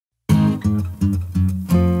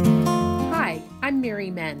Hi, I'm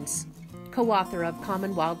Menz, co-author of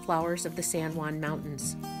Common Wildflowers of the San Juan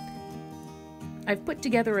Mountains. I've put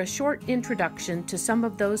together a short introduction to some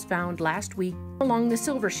of those found last week along the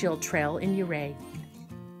Silvershield Trail in Ouray.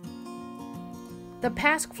 The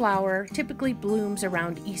pasque flower typically blooms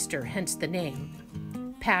around Easter, hence the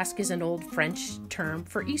name. Pasque is an old French term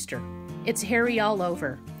for Easter. It's hairy all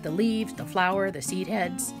over, the leaves, the flower, the seed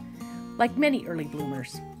heads. Like many early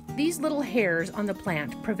bloomers, these little hairs on the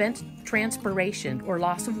plant prevent transpiration or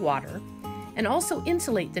loss of water and also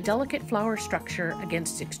insulate the delicate flower structure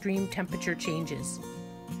against extreme temperature changes.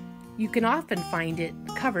 You can often find it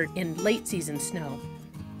covered in late season snow.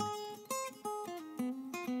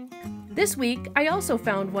 This week, I also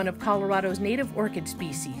found one of Colorado's native orchid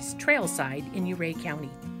species, Trailside, in Ouray County.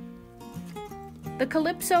 The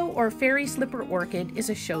Calypso or fairy slipper orchid is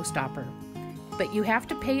a showstopper, but you have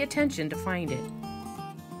to pay attention to find it.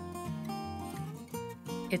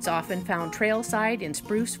 It's often found trailside in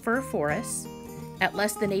spruce fir forests. At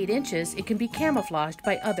less than 8 inches, it can be camouflaged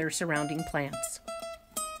by other surrounding plants.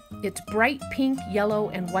 Its bright pink, yellow,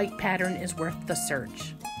 and white pattern is worth the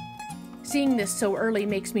search. Seeing this so early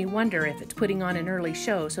makes me wonder if it's putting on an early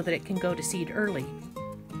show so that it can go to seed early.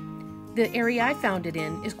 The area I found it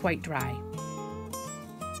in is quite dry.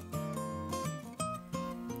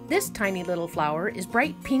 This tiny little flower is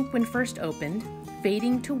bright pink when first opened,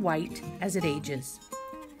 fading to white as it ages.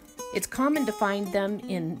 It's common to find them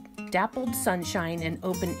in dappled sunshine and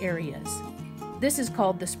open areas. This is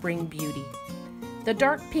called the spring beauty. The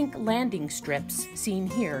dark pink landing strips seen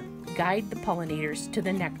here guide the pollinators to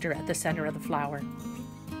the nectar at the center of the flower.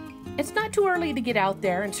 It's not too early to get out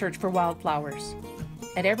there and search for wildflowers.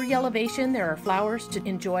 At every elevation, there are flowers to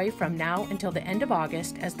enjoy from now until the end of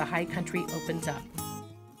August as the high country opens up.